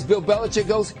as far as Bill Belichick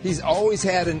goes, he's always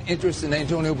had an interest in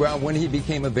Antonio Brown when he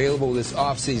became available this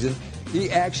offseason.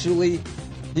 He actually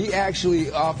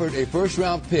offered a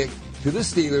first-round pick to the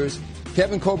Steelers.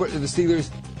 Kevin Colbert of the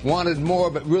Steelers wanted more,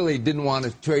 but really didn't want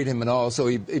to trade him at all. So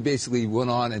he basically went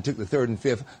on and took the 3rd and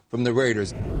 5th from the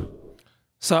Raiders.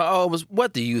 So,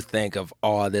 what do you think of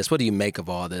all this? What do you make of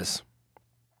all this?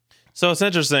 So it's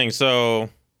interesting. So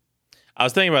I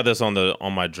was thinking about this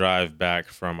on my drive back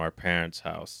from our parents'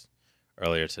 house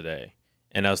earlier today,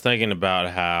 and I was thinking about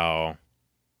how.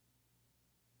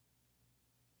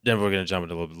 Then we're going to jump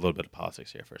into a little bit of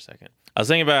politics here for a second. I was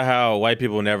thinking about how white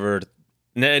people it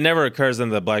never occurs to them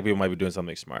that black people might be doing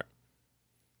something smart.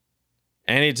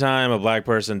 Anytime a black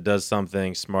person does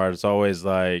something smart, it's always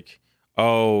like,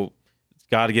 oh, it's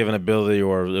God-given ability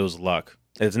or it was luck.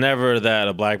 It's never that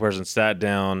a black person sat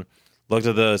down, looked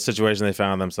at the situation they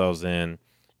found themselves in,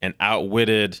 and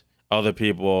outwitted other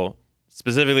people,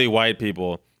 specifically white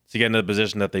people, to get into the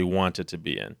position that they wanted to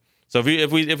be in. So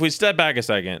if we step back a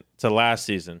second to last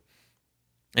season,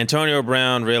 Antonio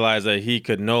Brown realized that he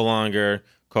could no longer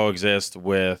coexist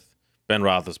with Ben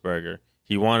Roethlisberger.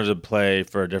 He wanted to play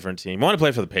for a different team. He wanted to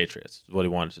play for the Patriots, is what he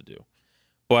wanted to do.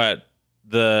 But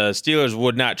the Steelers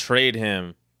would not trade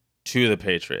him to the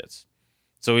Patriots.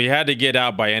 So he had to get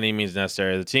out by any means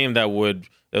necessary. The team that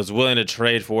was willing to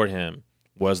trade for him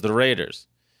was the Raiders.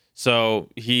 So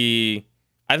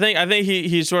I think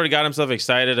he sort of got himself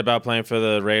excited about playing for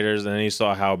the Raiders, and then he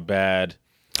saw how bad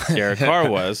Derek Carr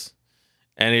was,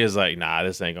 and he was like, nah,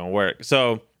 this ain't going to work.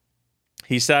 So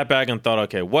he sat back and thought,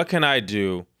 okay, what can I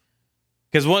do?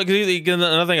 Because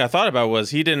another thing I thought about was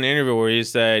he did an interview where he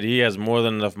said he has more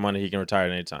than enough money, he can retire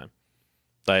at any time.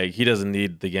 Like, he doesn't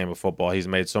need the game of football. He's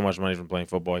made so much money from playing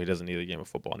football, he doesn't need the game of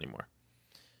football anymore.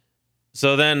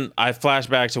 So then I flash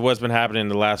back to what's been happening in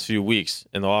the last few weeks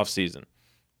in the offseason.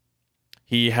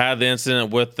 He had the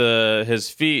incident with his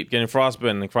feet getting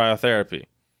frostbitten and cryotherapy.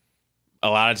 A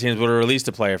lot of teams would have released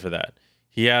a player for that.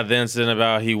 He had the incident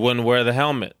about he wouldn't wear the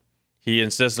helmet. He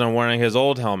insisted on wearing his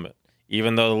old helmet,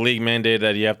 even though the league mandated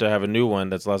that you have to have a new one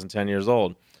that's less than 10 years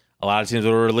old. A lot of teams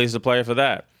would have released a player for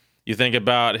that. You think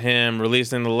about him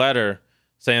releasing the letter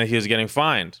saying that he was getting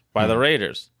fined by the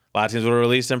Raiders. A lot of teams would have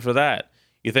released him for that.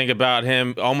 You think about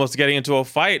him almost getting into a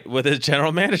fight with his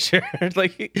general manager.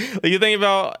 You think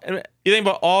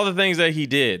about all the things that he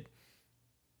did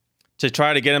to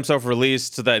try to get himself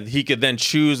released so that he could then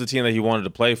choose the team that he wanted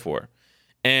to play for.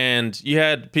 And you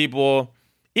had people,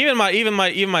 even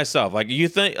myself. Like you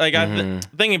think,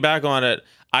 thinking back on it,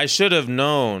 I should have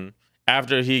known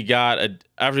after he got an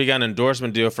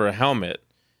endorsement deal for a helmet,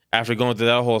 after going through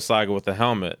that whole saga with the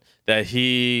helmet, that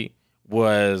he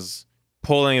was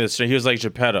pulling the string. He was like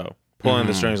Geppetto, pulling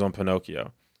the strings on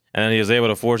Pinocchio. And then he was able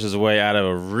to force his way out of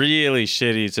a really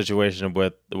shitty situation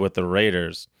with the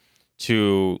Raiders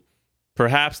to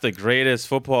perhaps the greatest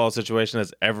football situation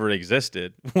that's ever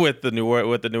existed with the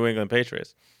New England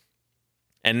Patriots.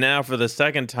 And now for the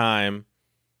second time,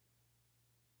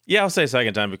 I'll say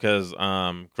second time because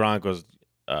Gronk was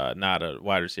not a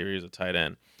wide receiver. He was a tight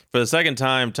end. For the second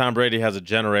time, Tom Brady has a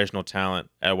generational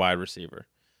talent at wide receiver.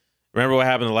 Remember what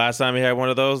happened the last time he had one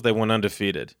of those? They went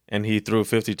undefeated, and he threw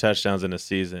 50 touchdowns in a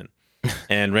season.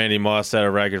 And Randy Moss set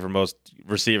a record for most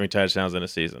receiving touchdowns in a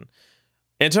season.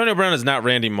 Antonio Brown is not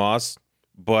Randy Moss,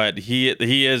 but he's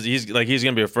going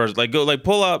to be a first.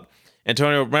 Pull up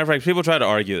Antonio. Matter of fact, people try to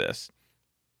argue this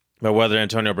about whether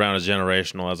Antonio Brown is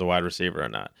generational as a wide receiver or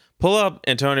not. Pull up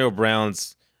Antonio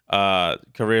Brown's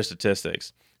career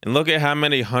statistics and look at how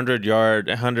many 100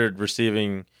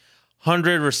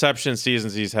 reception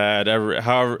seasons he's had,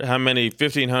 how many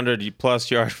 1,500 plus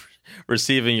yard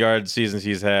receiving yard seasons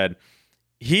he's had.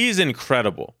 He's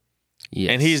incredible.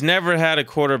 Yes. And he's never had a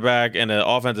quarterback and an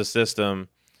offensive system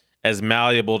as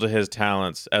malleable to his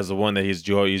talents as the one that he's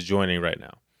joining right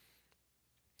now.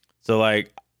 So,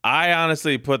 I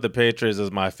honestly put the Patriots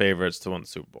as my favorites to win the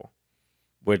Super Bowl,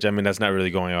 which, that's not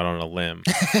really going out on a limb.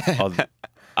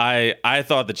 I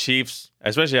thought the Chiefs,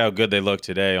 especially how good they look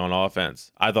today on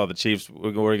offense, I thought the Chiefs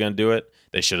were going to do it.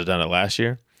 They should have done it last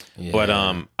year. Yeah. But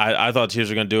I thought the Chiefs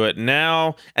were going to do it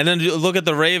now. And then look at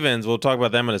the Ravens. We'll talk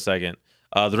about them in a second.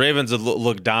 The Ravens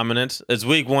look dominant. It's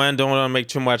week one. Don't want to make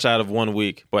too much out of 1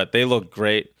 week, but they look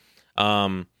great.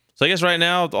 So I guess right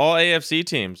now, all AFC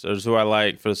teams is who I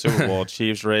like for the Super Bowl.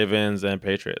 Chiefs, Ravens, and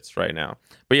Patriots right now.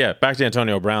 But yeah, back to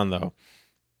Antonio Brown, though.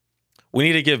 We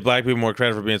need to give black people more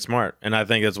credit for being smart, and I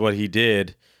think that's what he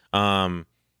did.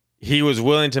 He was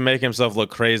willing to make himself look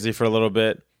crazy for a little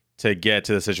bit to get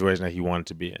to the situation that he wanted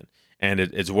to be in, and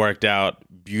it's worked out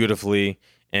beautifully.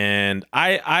 And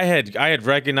I had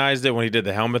recognized it when he did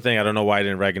the helmet thing. I don't know why I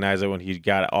didn't recognize it when he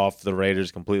got off the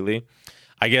Raiders completely.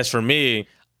 I guess for me,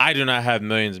 I do not have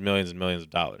millions and millions and millions of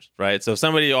dollars, right? So if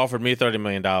somebody offered me $30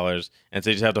 million and said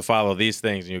you just have to follow these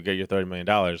things and you'll get your $30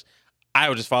 million, I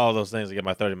would just follow those things to get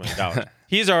my $30 million.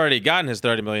 He's already gotten his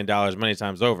 $30 million many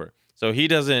times over. So he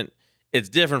doesn't, it's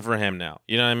different for him now.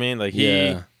 You know what I mean? Like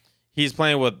he's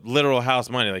playing with literal house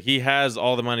money. Like he has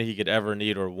all the money he could ever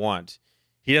need or want.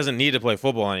 He doesn't need to play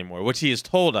football anymore, which he has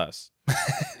told us.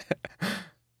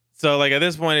 So like at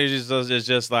this point, it's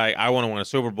just like, I want to win a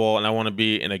Super Bowl and I want to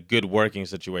be in a good working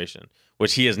situation,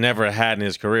 which he has never had in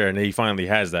his career. And he finally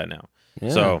has that now. Yeah.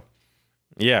 So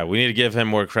yeah, we need to give him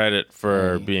more credit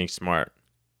for being smart.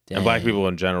 And black people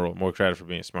in general, more credit for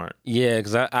being smart. Yeah,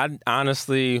 because I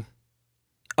honestly,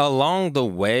 along the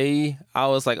way, I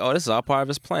was like, oh, this is all part of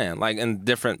his plan, like in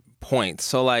different points.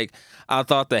 So like, I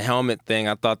thought the helmet thing,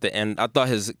 I thought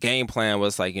his game plan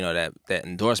was like, that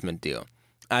endorsement deal.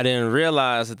 I didn't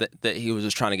realize that he was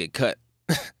just trying to get cut.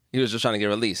 He was just trying to get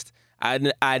released.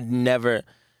 I'd never,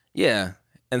 And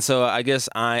so I guess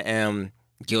I am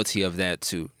guilty of that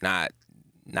too, not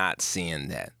seeing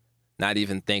that. Not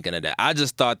even thinking of that. I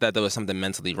just thought that there was something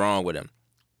mentally wrong with him.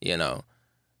 Dang.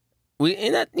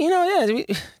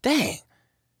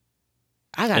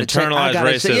 I gotta internalized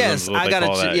racism.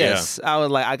 I was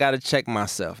like, I gotta check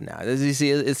myself now. You see,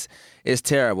 it's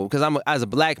terrible because as a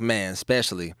black man,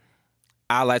 especially,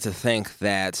 I like to think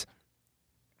that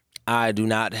I do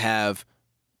not have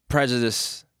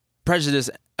prejudice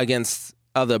against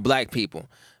other black people,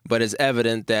 but it's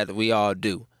evident that we all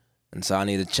do, and so I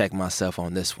need to check myself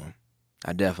on this one.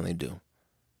 I definitely do.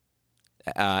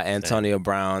 Antonio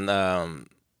Brown,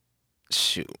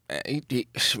 he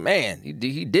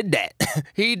did that.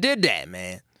 He did that,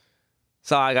 man.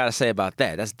 That's all I got to say about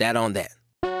that. That's that on that.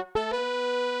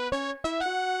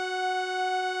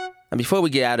 And before we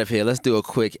get out of here, let's do a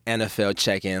quick NFL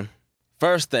check-in.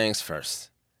 First things first.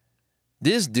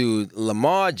 This dude,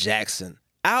 Lamar Jackson,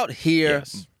 out here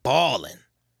balling.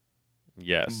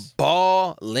 Yes.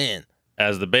 Balling.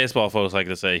 As the baseball folks like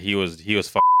to say, he was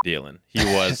dealing. He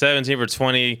was 17 for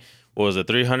 20. What was it?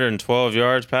 312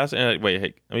 yards passing. Wait,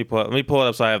 hey, let me pull it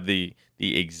up so I have the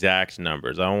exact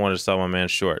numbers. I don't want to sell my man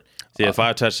short. So he had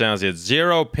 5 touchdowns. He had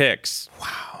 0 picks.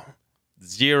 Wow.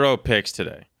 0 picks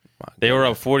today. They were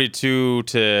up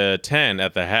 42-10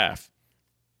 at the half.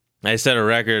 They set a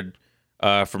record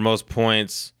for most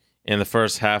points in the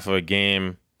first half of a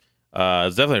game.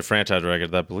 It's definitely a franchise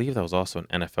record. I believe that was also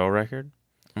an NFL record.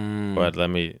 But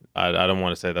I don't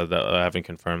want to say that I haven't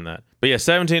confirmed that. But yeah,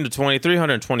 17 to 20,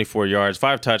 324 yards,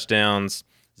 5 touchdowns,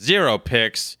 0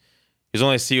 picks.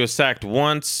 He was sacked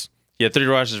once. He had 3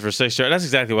 rushes for 6 yards. That's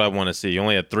exactly what I want to see. He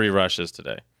only had 3 rushes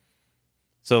today.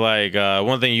 So like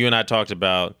one thing you and I talked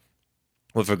about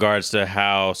with regards to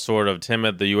how sort of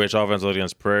timid the UH offense looked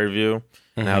against Prairie View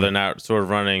and how they're not sort of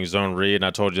running zone read. And I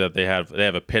told you that they have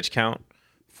a pitch count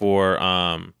for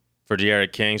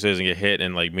De'Aaron King so he doesn't get hit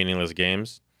in like meaningless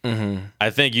games. Mm-hmm. I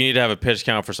think you need to have a pitch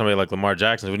count for somebody like Lamar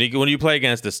Jackson. When you play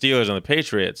against the Steelers and the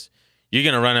Patriots, you're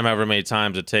going to run him however many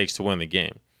times it takes to win the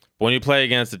game. But when you play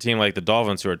against a team like the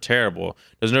Dolphins who are terrible,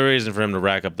 there's no reason for him to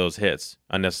rack up those hits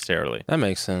unnecessarily. That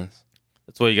makes sense.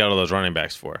 That's what you got all those running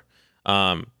backs for.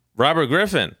 Robert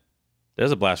Griffin,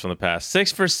 there's a blast from the past.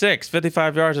 6 for 6,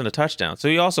 55 yards and a touchdown. So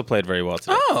he also played very well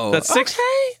today. Oh, that's 6.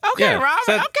 Okay, Robert,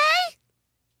 okay.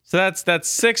 So that's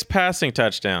 6 passing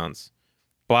touchdowns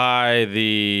by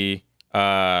the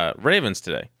Ravens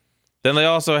today. Then they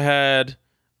also had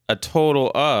a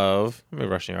total of, how many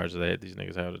rushing yards did these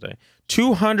niggas have today?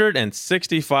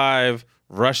 265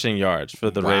 rushing yards for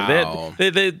the Ravens.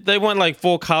 They went like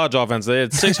full college offense. They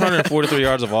had 643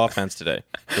 yards of offense today,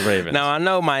 the Ravens. Now, I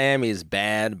know Miami is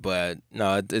bad, but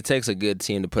no, it takes a good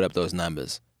team to put up those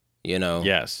numbers.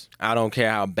 Yes. I don't care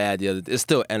how bad it's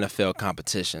still NFL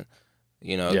competition.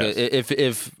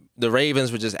 If the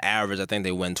Ravens were just average, I think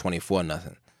they win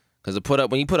 24-0. Because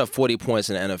when you put up 40 points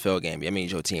in an NFL game, that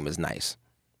means your team is nice.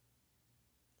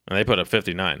 And they put up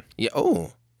 59. Yeah.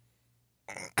 Oh.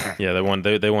 Yeah, they won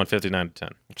 59-10.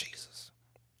 Jesus.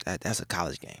 That's a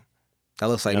college game. That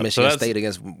looks like Michigan State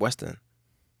against Western.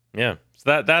 Yeah.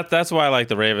 So that's why I like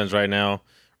the Ravens right now.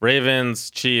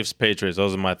 Ravens, Chiefs, Patriots.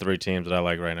 Those are my 3 teams that I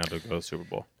like right now to go to Super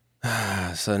Bowl.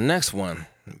 So next one,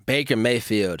 Baker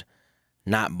Mayfield,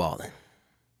 not balling.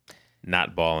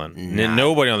 Not balling.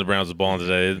 Nobody on the Browns is balling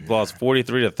today. They lost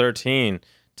 43-13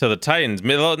 to the Titans.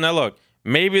 Now look,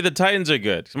 maybe the Titans are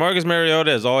good. Marcus Mariota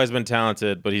has always been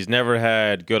talented, but he's never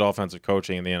had good offensive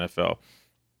coaching in the NFL.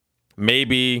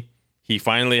 Maybe he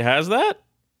finally has that.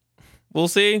 We'll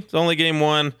see. It's only game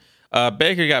 1.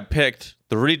 Baker got picked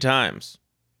 3 times.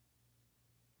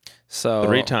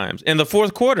 3 times in the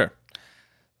fourth quarter.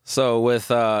 So with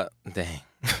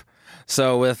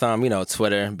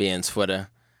Twitter being Twitter,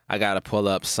 I gotta pull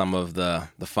up some of the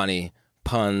funny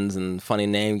puns and funny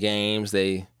name games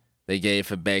they they gave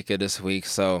for Baker this week.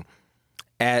 So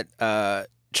at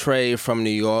Trey from New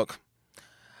York,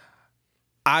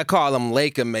 I call him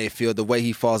Laker Mayfield, the way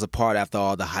he falls apart after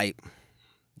all the hype.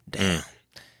 Damn.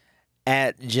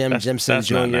 At Jim Jimson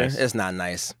Jr., nice. It's not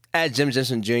nice. At Jim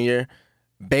Jimson Jr.,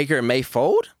 Baker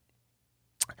Mayfold?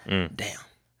 Damn.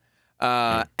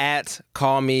 At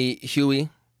Call Me Huey,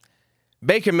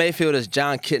 Baker Mayfield is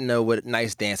John Kitna with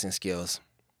nice dancing skills.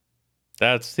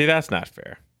 That's not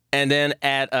fair. And then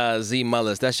at Z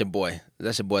Mullis, that's your boy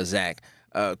Zach.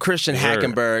 Christian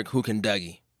Hackenberg, who can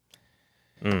Dougie.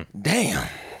 Damn.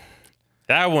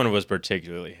 That one was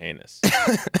particularly heinous.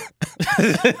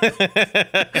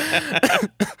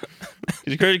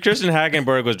 Christian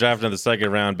Hackenberg was drafted in the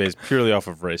second round based purely off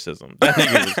of racism. That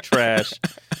nigga was trash.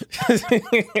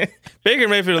 Baker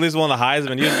Mayfield at least won the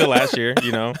Heisman. He was good last year.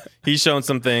 You know, he's shown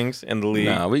some things in the league.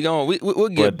 Nah, we'll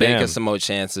give Baker some more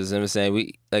chances. I'm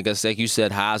saying like you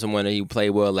said, Heisman winner. He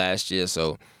played well last year,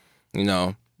 so you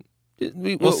know,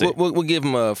 we'll give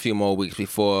him a few more weeks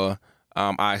before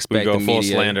I expect the media. Full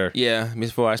slander. Yeah,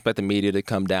 before I expect the media to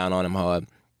come down on him hard.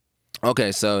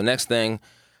 Okay, so next thing,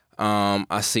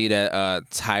 I see that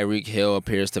Tyreek Hill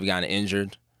appears to have gotten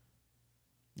injured.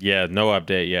 Yeah, no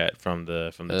update yet from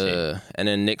the team. And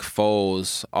then Nick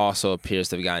Foles also appears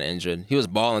to have gotten injured. He was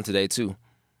balling today too.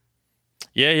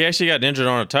 Yeah, he actually got injured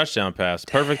on a touchdown pass.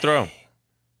 Perfect throw.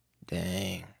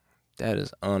 Dang, that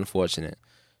is unfortunate.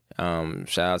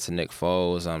 Shout out to Nick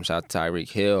Foles. Shout out to Tyreek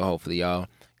Hill. Hopefully y'all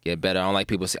get better. I don't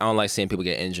like seeing people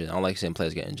get injured. I don't like seeing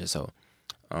players get injured. So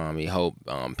we hope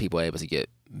people are able to get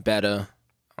better.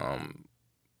 Because you know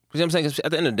what I'm saying? 'Cause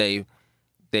at the end of the day,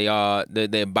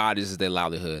 their bodies is their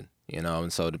livelihood, you know,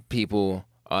 and so the people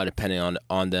are depending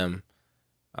on them.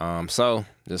 So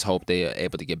just hope they are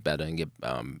able to get better and get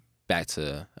back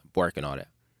to work and all that.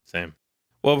 Same.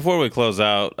 Well, before we close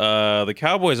out, the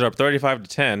Cowboys are up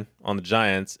 35-10 on the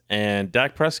Giants, and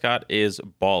Dak Prescott is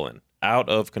balling, out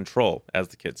of control, as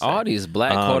the kids say. All these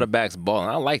black quarterbacks balling.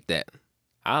 I like that.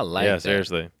 Yeah,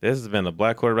 seriously. This has been the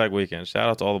black quarterback weekend. Shout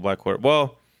out to all the black quarterbacks.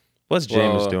 Well, what's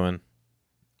Jameis doing?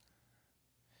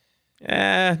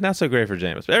 Not so great for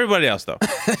Jameis. But everybody else, though.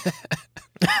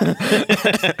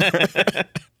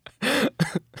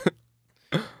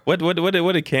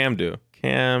 What did Cam do?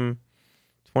 Cam,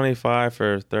 25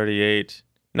 for 38.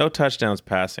 No touchdowns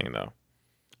passing, though.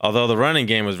 Although the running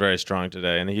game was very strong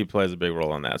today, and he plays a big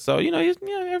role in that. So, you know,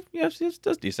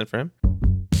 that's decent for him.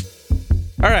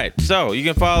 All right, so you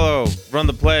can follow Run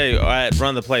the Play at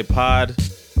Run the Play Pod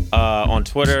on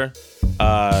Twitter.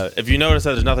 If you notice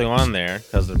that there's nothing on there,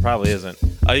 because there probably isn't,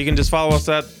 you can just follow us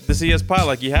at the CS Pod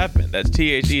like you have been. That's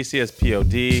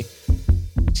THECSPOD.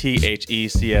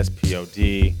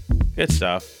 THECSPOD. Good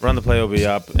stuff. Run the Play will be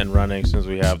up and running as soon as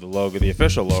we have the logo, the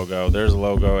official logo. There's a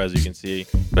logo, as you can see.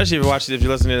 Especially if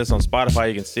you're listening to this on Spotify,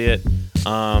 you can see it.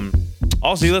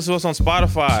 Also, you listen to us on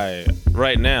Spotify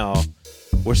right now.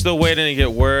 We're still waiting to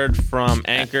get word from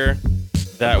Anchor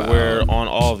that we're on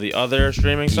all of the other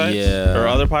streaming sites or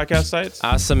other podcast sites.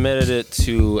 I submitted it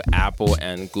to Apple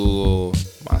and Google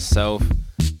myself,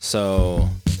 so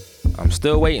I'm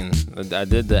still waiting. I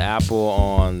did the Apple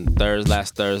on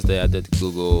last Thursday. I did the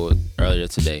Google earlier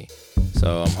today.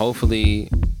 So hopefully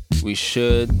by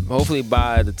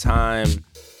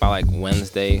like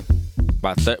Wednesday,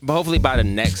 but hopefully by the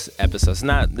next episode. It's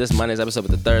not this Monday's episode,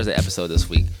 but the Thursday episode this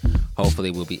week.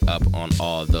 Hopefully we'll be up on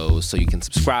all of those, so you can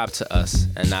subscribe to us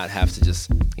and not have to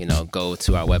just, you know, go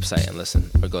to our website and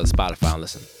listen, or go to Spotify and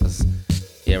listen. 'Cause,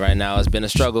 yeah, right now it's been a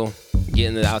struggle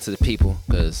getting it out to the people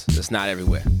because it's not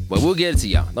everywhere. But we'll get it to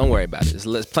y'all. Don't worry about it.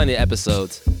 There's plenty of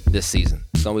episodes this season.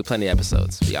 There's gonna be plenty of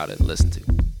episodes for y'all to listen to.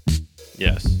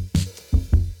 Yes.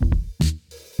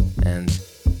 And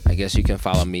I guess you can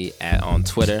follow me on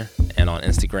Twitter and on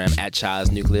Instagram at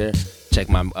Chaz Nuclear. Check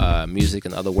my music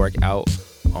and other work out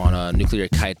on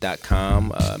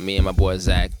nuclearkite.com. Me and my boy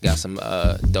Zach got some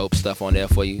dope stuff on there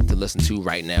for you to listen to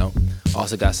right now.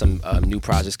 Also got some new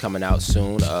projects coming out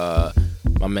soon.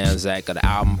 My man Zach got the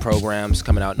album programs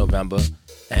coming out in November,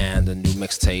 and the new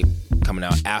mixtape coming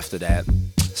out after that.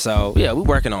 So yeah, we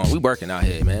working out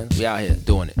here, man. We out here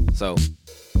doing it. So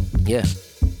yeah.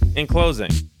 In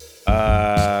closing,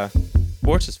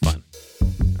 sports is fun.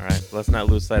 All right, let's not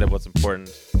lose sight of what's important.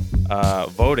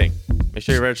 Voting. Make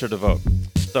sure you're registered to vote.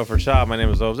 So for Shab, my name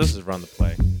is Oves. This is Run the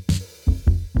Play.